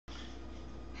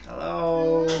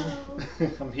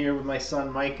I'm here with my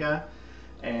son Micah,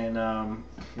 and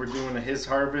we're doing a His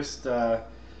Harvest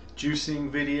juicing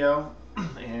video.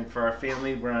 And for our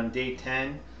family, we're on day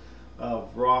 10 of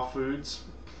raw foods,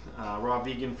 raw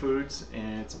vegan foods,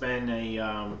 and it's been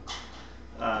a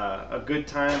good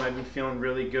time. I've been feeling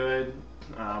really good.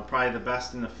 Probably the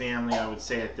best in the family, I would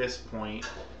say, at this point.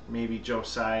 Maybe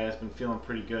Josiah has been feeling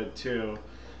pretty good too.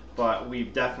 But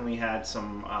we've definitely had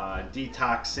some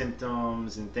detox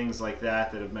symptoms and things like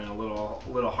that that have been a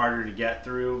little harder to get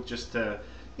through. Just to,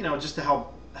 just to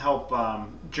help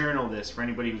journal this for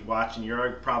anybody who's watching.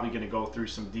 You're probably going to go through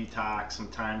some detox, some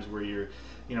times where you're,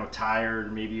 tired,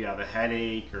 or maybe you have a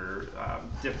headache or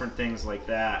different things like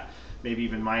that. Maybe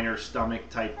even minor stomach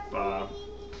type,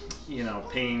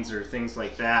 pains or things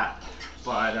like that.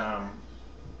 But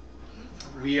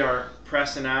we are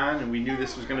pressing on, and we knew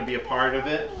this was going to be a part of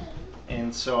it,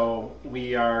 and so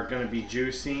we are going to be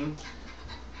juicing.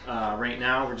 Right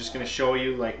now we're just going to show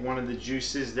you like one of the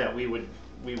juices that we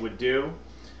would do.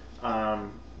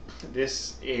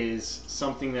 This is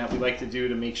something that we like to do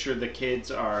to make sure the kids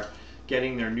are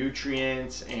getting their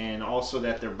nutrients, and also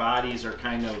that their bodies are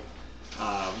kind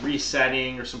of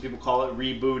resetting, or some people call it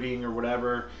rebooting or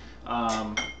whatever.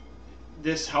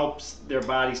 This helps their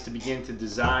bodies to begin to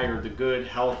desire the good,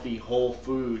 healthy, whole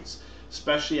foods,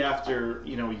 especially after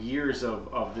years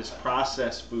of this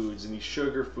processed foods and these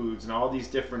sugar foods and all these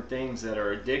different things that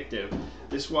are addictive.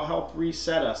 This will help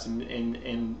reset us,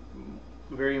 and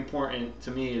very important to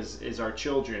me is our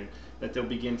children, that they'll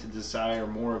begin to desire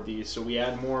more of these. So we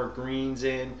add more greens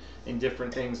in and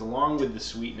different things along with the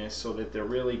sweetness, so that they're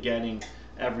really getting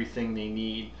everything they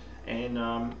need. And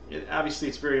obviously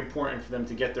it's very important for them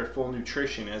to get their full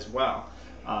nutrition as well,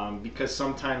 because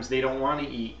sometimes they don't want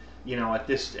to eat, at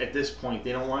this point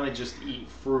they don't want to just eat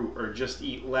fruit or just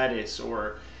eat lettuce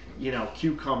or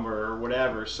cucumber or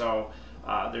whatever. So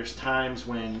there's times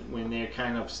when they're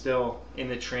kind of still in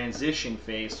the transition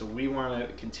phase. So we want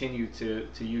to continue to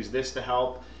use this to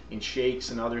help in shakes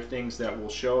and other things that we'll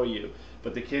show you.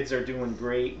 But the kids are doing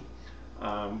great.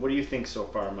 What do you think so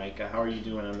far, Micah? How are you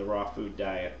doing on the raw food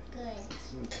diet? Good.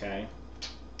 Okay.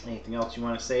 Anything else you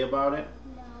want to say about it?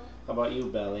 No. How about you,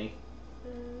 Belly?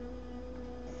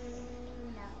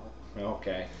 No.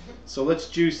 Okay. So let's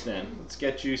juice then. Let's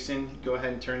get juicing. Go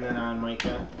ahead and turn that on,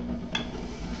 Micah.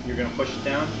 You're going to push it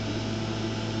down?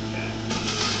 Okay.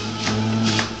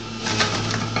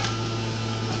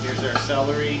 Here's our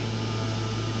celery.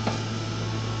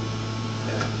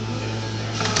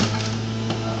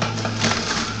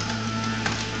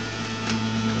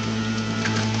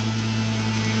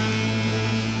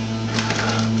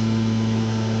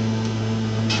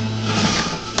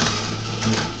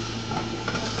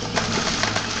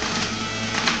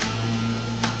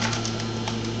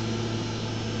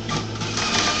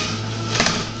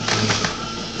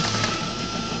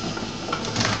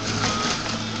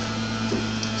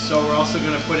 So we're also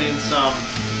going to put in some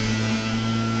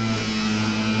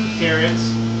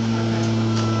carrots.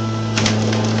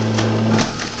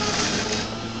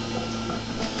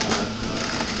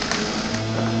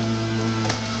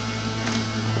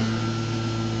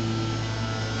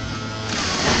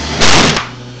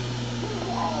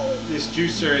 This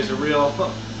juicer is a real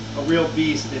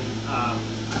beast in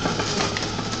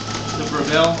the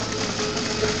Breville.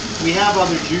 We have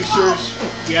other juicers.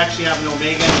 We actually have an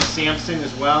Omega and a Samson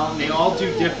as well, and they all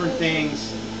do different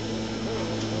things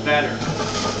better.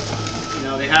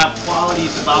 They have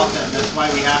qualities about them. That's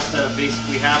why we have to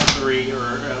basically have 3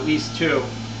 or at least 2.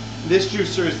 This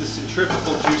juicer is the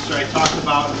centrifugal juicer I talked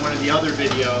about in one of the other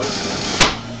videos.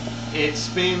 It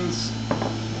spins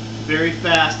very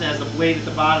fast. It has a blade at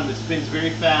the bottom that spins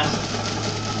very fast.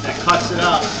 That cuts it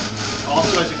up.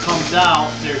 Also, as it comes out,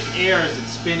 there's air as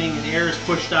it's spinning, and air is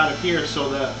pushed out of here, so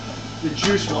the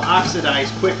juice will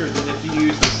oxidize quicker than if you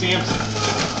use the Samson.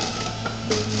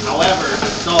 However,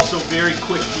 it's also very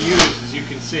quick to use, as you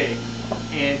can see.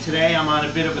 And today I'm on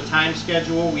a bit of a time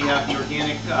schedule. We have the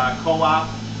organic co-op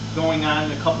going on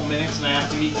in a couple minutes, and I have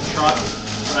to meet the truck.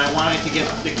 But I wanted to get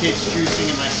the kids juicing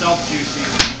and myself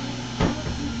juicing.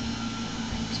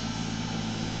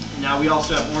 Now we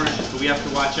also have oranges, but we have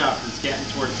to watch out because it's getting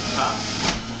towards the top.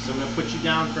 So I'm going to put you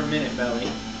down for a minute, Belly.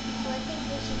 So I think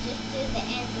we should just do the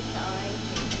end with the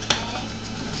oranges,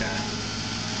 okay? Okay.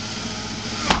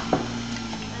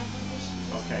 I think we should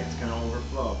just Okay, it's going to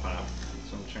overflow, Pop.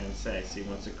 That's what I'm trying to say. See,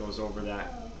 once it goes over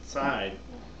that side,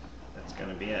 that's going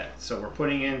to be it. So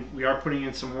we are putting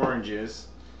in some oranges,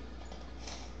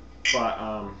 but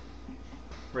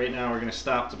right now we're going to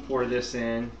stop to pour this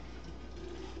in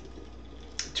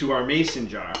to our mason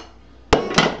jar.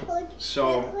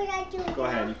 So go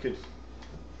ahead, you could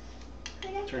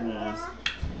Turn it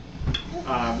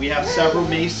on. We have several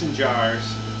mason jars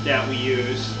that we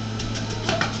use,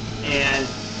 and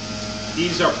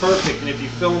these are perfect. And if you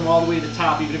fill them all the way to the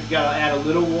top, even if you got to add a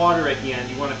little water at the end,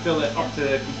 you want to fill it up to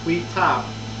the complete top.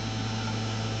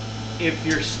 If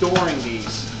you're storing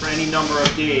these for any number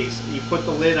of days, and you put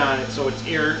the lid on it so it's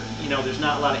air, there's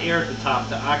not a lot of air at the top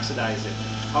to oxidize it.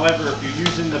 However, if you're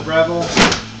using the Breville,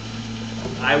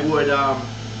 I would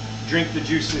drink the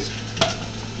juices,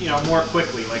 more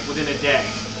quickly, like within a day.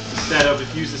 Instead of,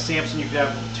 if you use the Samson, you could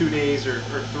have 2 days or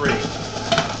 3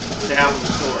 to have them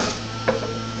stored.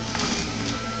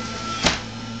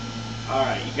 All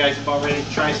right, you guys about ready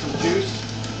to try some juice?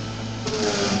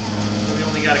 We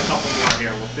only got a couple more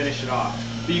here. We'll finish it off.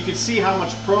 But you can see how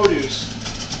much produce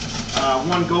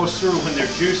one goes through when they're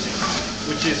juicing,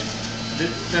 which is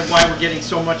why we're getting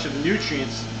so much of the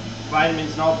nutrients,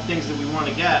 vitamins, and all the things that we want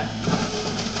to get.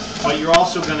 But you're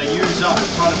also going to use up a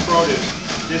ton of produce.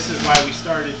 This is why we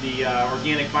started the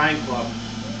Organic Vine Club,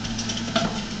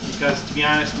 because to be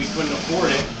honest, we couldn't afford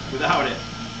it without it,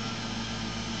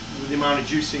 with the amount of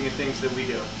juicing and things that we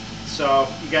do. So,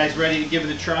 you guys ready to give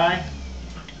it a try?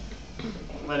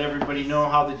 Let everybody know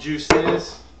how the juice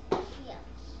is. Yeah.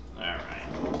 Alright.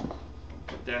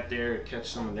 Put that there to catch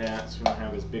some of that so we don't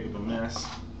have as big of a mess.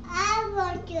 I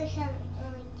want to do some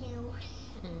orange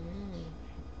juice.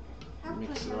 I'll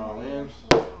Mix put it some all in. orange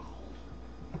in hay.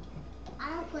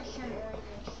 I'll put some orange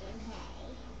in hay.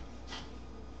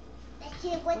 Let's see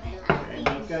what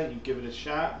Okay, Mika, you give it a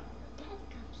shot. that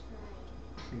comes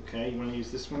like. Okay, you want to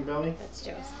use this one, Belly? That's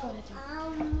Joe's. Go ahead, Joe. I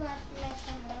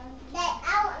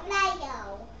want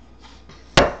mayo.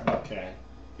 Okay.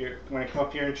 Here, want to come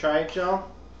up here and try it, Joe?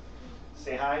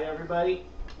 Say hi to everybody.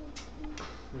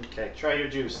 Okay, try your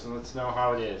juice and let's know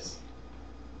how it is.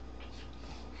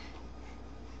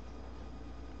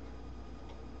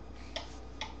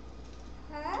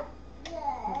 Huh?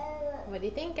 What do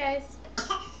you think, guys?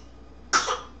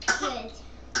 Good.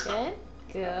 Good?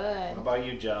 Good. How about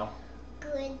you, Joe?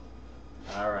 Good.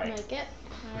 All right. Like it?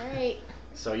 All right.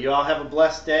 So you all have a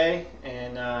blessed day,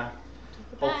 and Goodbye.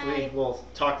 hopefully we'll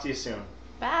talk to you soon.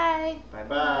 Bye. Bye-bye.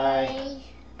 Bye.